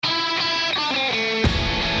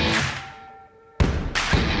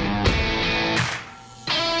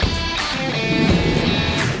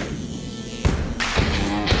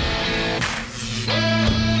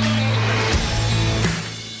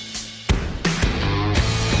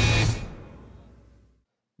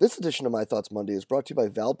This edition of My Thoughts Monday is brought to you by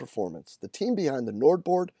Vald Performance, the team behind the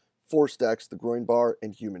NordBoard, ForceDex, the Groin Bar,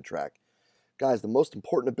 and Human Track. Guys, the most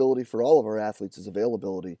important ability for all of our athletes is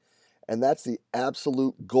availability, and that's the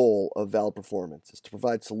absolute goal of Vald Performance, is to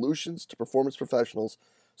provide solutions to performance professionals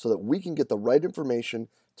so that we can get the right information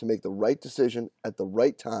to make the right decision at the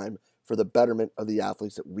right time for the betterment of the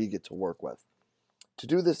athletes that we get to work with. To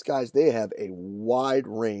do this, guys, they have a wide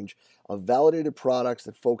range of validated products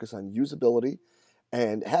that focus on usability,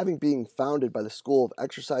 and having being founded by the School of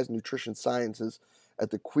Exercise and Nutrition Sciences at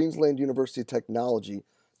the Queensland University of Technology,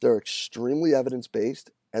 they're extremely evidence-based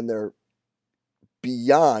and they're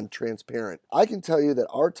beyond transparent. I can tell you that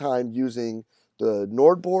our time using the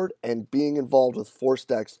NordBoard and being involved with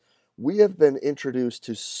ForceDex, we have been introduced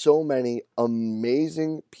to so many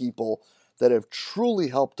amazing people that have truly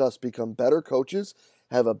helped us become better coaches,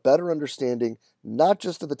 have a better understanding, not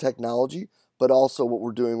just of the technology, but also what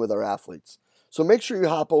we're doing with our athletes. So make sure you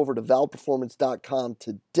hop over to valdperformance.com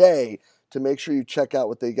today to make sure you check out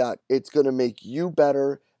what they got. It's going to make you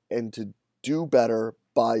better and to do better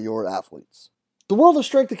by your athletes. The world of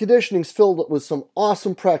strength and conditioning is filled with some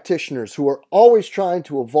awesome practitioners who are always trying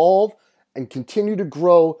to evolve and continue to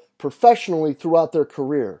grow professionally throughout their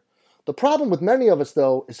career. The problem with many of us,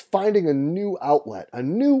 though, is finding a new outlet, a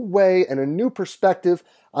new way, and a new perspective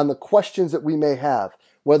on the questions that we may have,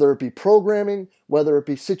 whether it be programming, whether it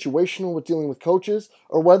be situational with dealing with coaches,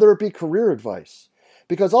 or whether it be career advice.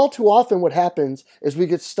 Because all too often what happens is we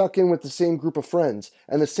get stuck in with the same group of friends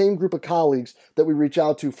and the same group of colleagues that we reach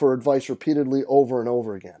out to for advice repeatedly over and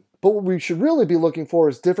over again. But what we should really be looking for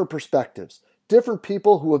is different perspectives, different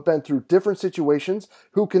people who have been through different situations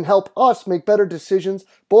who can help us make better decisions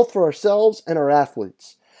both for ourselves and our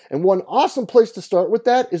athletes. And one awesome place to start with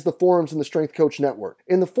that is the forums in the Strength Coach Network.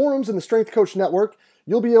 In the forums in the Strength Coach Network,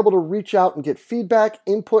 you'll be able to reach out and get feedback,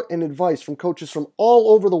 input, and advice from coaches from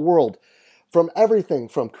all over the world, from everything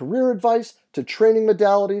from career advice to training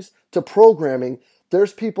modalities to programming.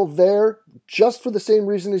 There's people there just for the same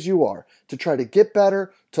reason as you are, to try to get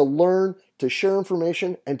better, to learn, to share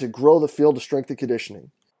information, and to grow the field of strength and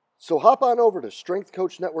conditioning. So hop on over to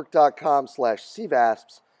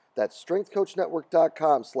strengthcoachnetwork.com/CVASPS. That's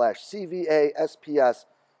strengthcoachnetwork.com/CVASPS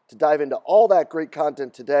to dive into all that great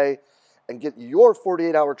content today and get your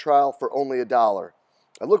 48-hour trial for only $1.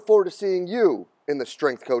 I look forward to seeing you in the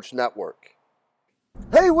Strength Coach Network.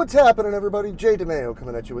 Hey, what's happening, everybody? Jay DeMeo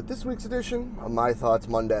coming at you with this week's edition of My Thoughts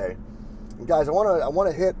Monday. And guys, I want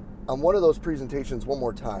to hit on one of those presentations one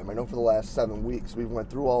more time. I know for the last 7 weeks we've went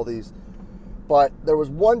through all these, but there was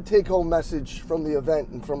one take-home message from the event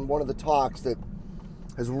and from one of the talks that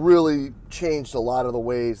has really changed a lot of the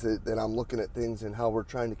ways that I'm looking at things and how we're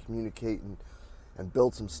trying to communicate and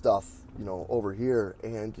build some stuff, over here.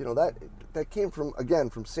 And, that came from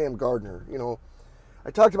Sam Gardner.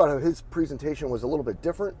 I talked about how his presentation was a little bit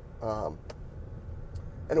different, and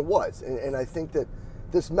it was. And I think that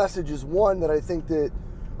this message is one that I think that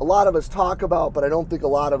a lot of us talk about, but I don't think a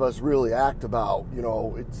lot of us really act about.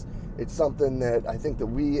 It's something that I think that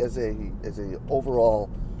we as a overall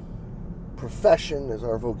profession, as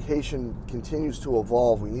our vocation continues to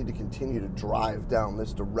evolve, we need to continue to drive down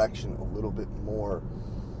this direction a little bit more,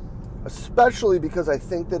 especially because I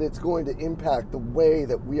think that it's going to impact the way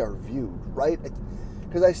that we are viewed, right?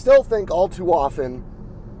 Because I still think all too often,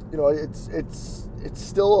 it's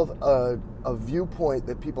still a viewpoint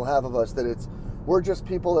that people have of us that we're just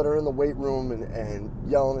people that are in the weight room and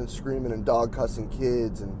yelling and screaming and dog cussing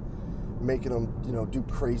kids and making them, do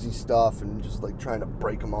crazy stuff and just like trying to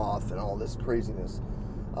break them off and all this craziness.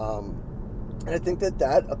 And I think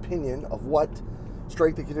that opinion of what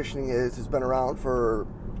strength and conditioning has been around for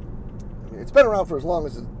as long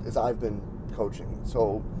as I've been coaching.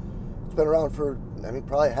 So it's been around for,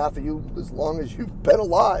 probably half of you as long as you've been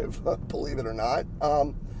alive, believe it or not.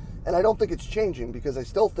 And I don't think it's changing, because I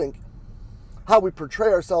still think how we portray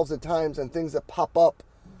ourselves at times and things that pop up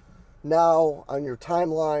now on your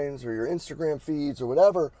timelines or your Instagram feeds or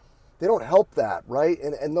whatever, they don't help that, right?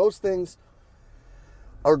 And those things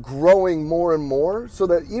are growing more and more, so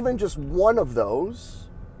that even just one of those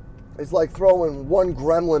is like throwing one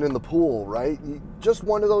gremlin in the pool, right? Just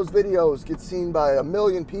one of those videos gets seen by 1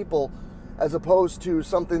 million people, as opposed to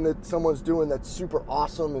something that someone's doing that's super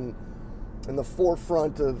awesome and in the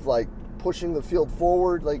forefront of like pushing the field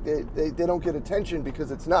forward. Like they don't get attention because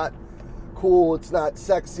it's not cool, it's not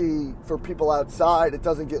sexy for people outside, it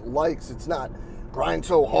doesn't get likes, it's not grind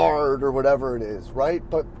so hard or whatever it is, right?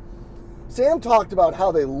 But Sam talked about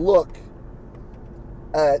how they look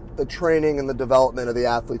at the training and the development of the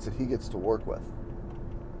athletes that he gets to work with.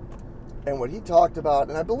 And what he talked about,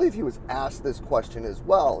 and I believe he was asked this question as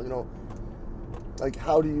well, Like,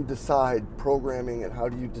 how do you decide programming, and how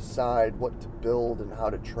do you decide what to build and how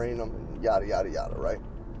to train them, and yada, yada, yada, right?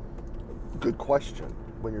 Good question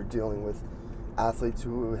when you're dealing with athletes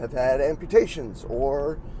who have had amputations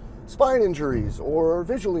or spine injuries or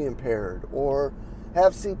visually impaired or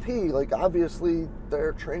have CP. Like, obviously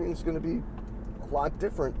their training is going to be a lot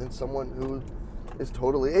different than someone who is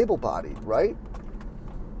totally able-bodied, right?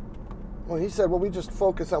 Well, he said, well, we just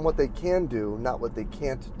focus on what they can do, not what they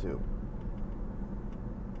can't do.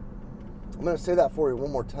 I'm going to say that for you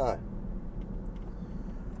one more time.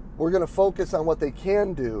 We're going to focus on what they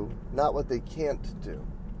can do, not what they can't do.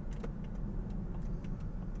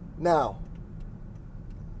 Now,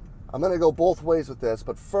 I'm going to go both ways with this,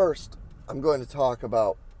 but first, I'm going to talk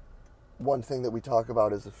about one thing that we talk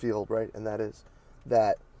about as a field, right? And that is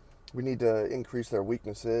that we need to increase their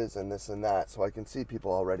weaknesses and this and that. So I can see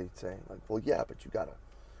people already saying, like, well, yeah, but you got to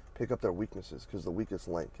pick up their weaknesses because the weakest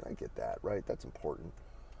link, and I get that, right? That's important.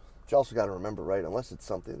 But you also got to remember, right, unless it's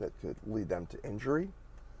something that could lead them to injury,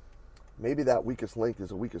 maybe that weakest link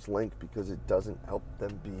is a weakest link because it doesn't help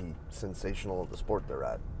them be sensational at the sport they're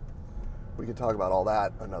at. We can talk about all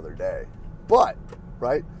that another day. But,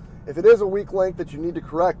 right, if it is a weak link that you need to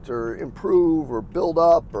correct or improve or build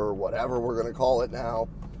up or whatever we're going to call it now,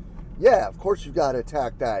 yeah, of course you've got to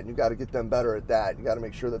attack that, and you've got to get them better at that. You got to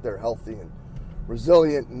make sure that they're healthy and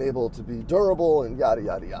resilient and able to be durable and yada,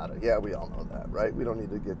 yada, yada. Yeah, we all know that, right? We don't need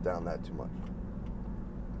to get down that too much.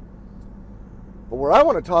 But where I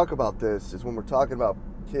want to talk about this is when we're talking about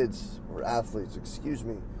kids or athletes,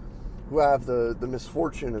 who have the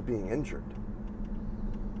misfortune of being injured.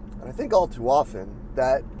 And I think all too often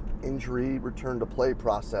that injury return to play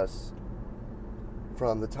process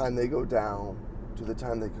from the time they go down to the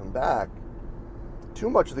time they come back, too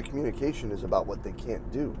much of the communication is about what they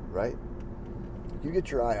can't do, right? You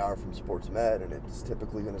get your IR from sports med and it's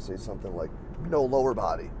typically going to say something like no lower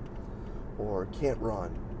body or can't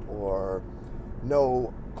run or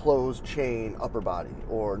no closed chain upper body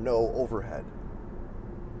or no overhead.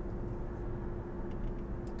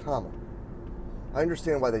 Comma. I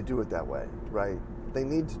understand why they do it that way, right? They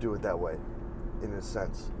need to do it that way in a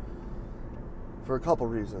sense for a couple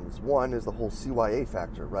reasons. One is the whole CYA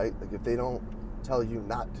factor, right? Like if they don't tell you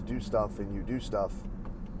not to do stuff and you do stuff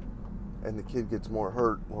and the kid gets more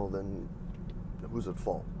hurt, well then who's at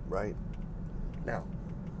fault, right? Now,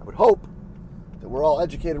 I would hope that we're all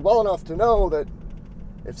educated well enough to know that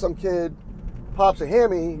if some kid pops a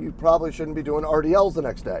hammy, you probably shouldn't be doing RDLs the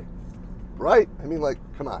next day, right? I mean, like,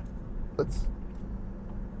 come on.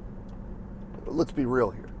 Let's be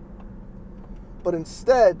real here. But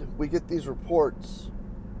instead, we get these reports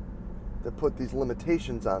that put these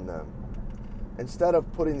limitations on them instead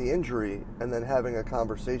of putting the injury and then having a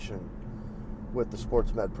conversation with the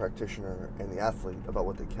sports med practitioner and the athlete about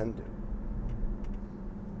what they can do.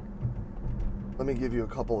 Let me give you a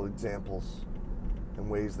couple of examples and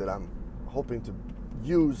ways that I'm hoping to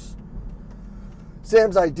use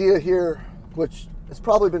Sam's idea here, which has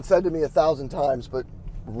probably been said to me 1,000 times, but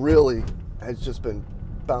really has just been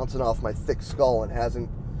bouncing off my thick skull and hasn't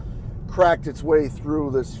cracked its way through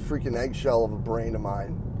this freaking eggshell of a brain of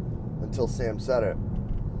mine until Sam said it.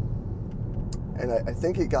 And I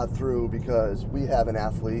think it got through because we have an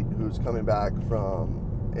athlete who's coming back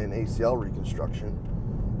from an ACL reconstruction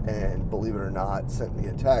and, believe it or not, sent me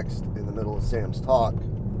a text in the middle of Sam's talk,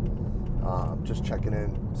 just checking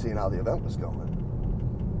in, seeing how the event was going.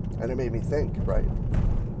 And it made me think, right?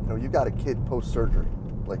 You know, you got a kid post-surgery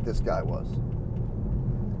like this guy was.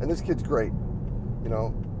 And this kid's great, you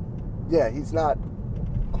know. Yeah, he's not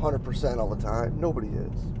 100% all the time. Nobody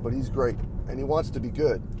is. But he's great. And he wants to be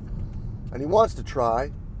good. And he wants to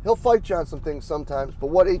try. He'll fight you on some things sometimes, but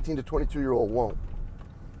what 18 to 22-year-old won't?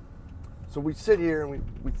 So we sit here and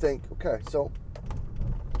we think, okay, so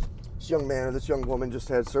this young man or this young woman just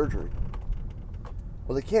had surgery.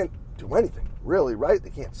 Well, they can't do anything, really, right? They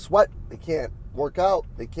can't sweat. They can't work out.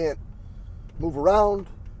 They can't move around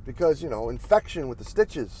because, you know, infection with the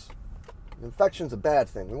stitches. Infection's a bad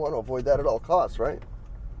thing. We want to avoid that at all costs, right?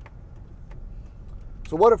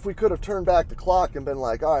 So what if we could have turned back the clock and been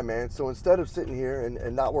like, all right, man, so instead of sitting here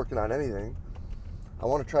and not working on anything, I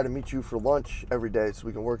want to try to meet you for lunch every day so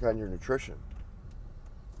we can work on your nutrition.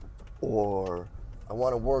 Or I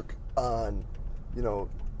want to work on, you know,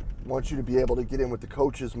 want you to be able to get in with the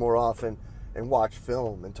coaches more often and watch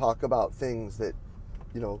film and talk about things that,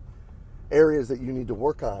 you know, areas that you need to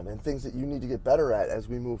work on and things that you need to get better at as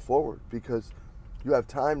we move forward because you have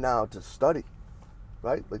time now to study,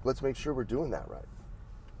 right? Like, let's make sure we're doing that right.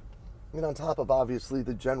 I mean, on top of obviously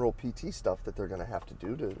the general PT stuff that they're going to have to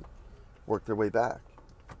do to work their way back.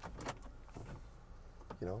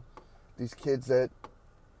 You know, these kids that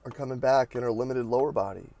are coming back and are limited lower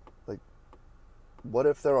body. Like, what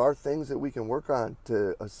if there are things that we can work on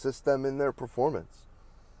to assist them in their performance?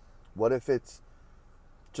 What if it's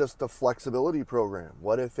just a flexibility program?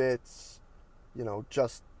 What if it's,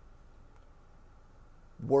 just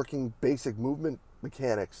working basic movement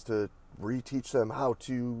mechanics to reteach them how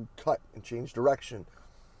to cut and change direction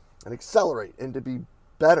and accelerate and to be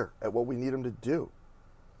better at what we need them to do?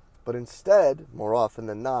 But instead, more often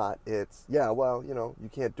than not, it's, you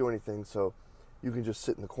can't do anything, so you can just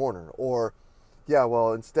sit in the corner. Or,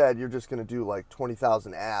 instead, you're just going to do like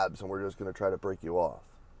 20,000 abs and we're just going to try to break you off.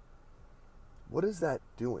 What is that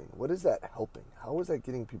doing? What is that helping? How is that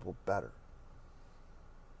getting people better?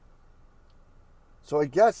 So I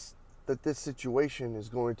guess that this situation is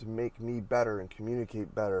going to make me better and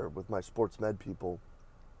communicate better with my sports med people,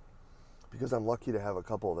 because I'm lucky to have a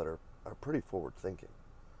couple that are pretty forward thinking.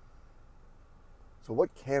 So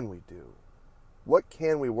what can we do? What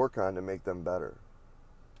can we work on to make them better?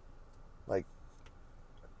 Like,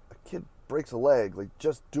 a kid breaks a leg, like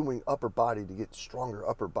just doing upper body to get stronger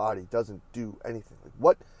upper body doesn't do anything. Like,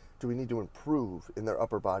 what do we need to improve in their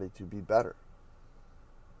upper body to be better?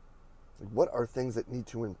 Like, what are things that need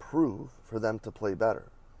to improve for them to play better?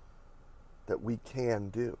 That we can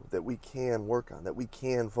do, that we can work on, that we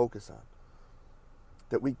can focus on.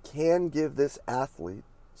 That we can give this athlete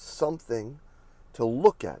something to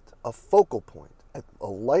look at, a focal point, a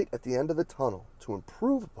light at the end of the tunnel to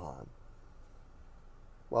improve upon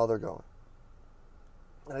while they're going.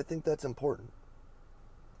 And I think that's important.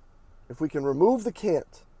 If we can remove the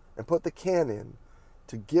can't and put the can in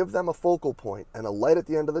to give them a focal point and a light at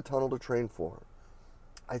the end of the tunnel to train for,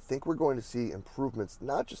 I think we're going to see improvements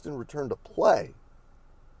not just in return to play,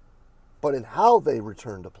 but in how they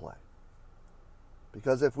return to play.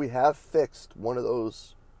 Because if we have fixed one of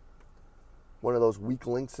those weak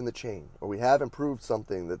links in the chain, or we have improved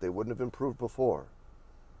something that they wouldn't have improved before,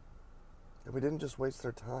 then we didn't just waste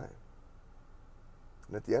their time.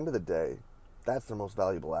 And at the end of the day, that's their most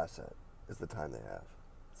valuable asset, is the time they have.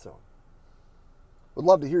 So, would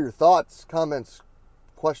love to hear your thoughts, comments,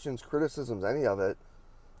 questions, criticisms, any of it,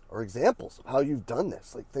 or examples of how you've done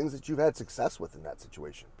this, like things that you've had success with in that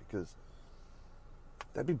situation, because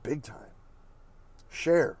that'd be big time.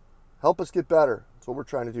 Share. Help us get better. That's what we're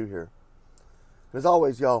trying to do here. And as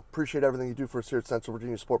always, y'all, appreciate everything you do for us here at Central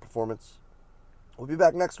Virginia Sport Performance. We'll be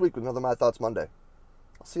back next week with another My Thoughts Monday.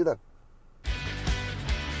 I'll see you then.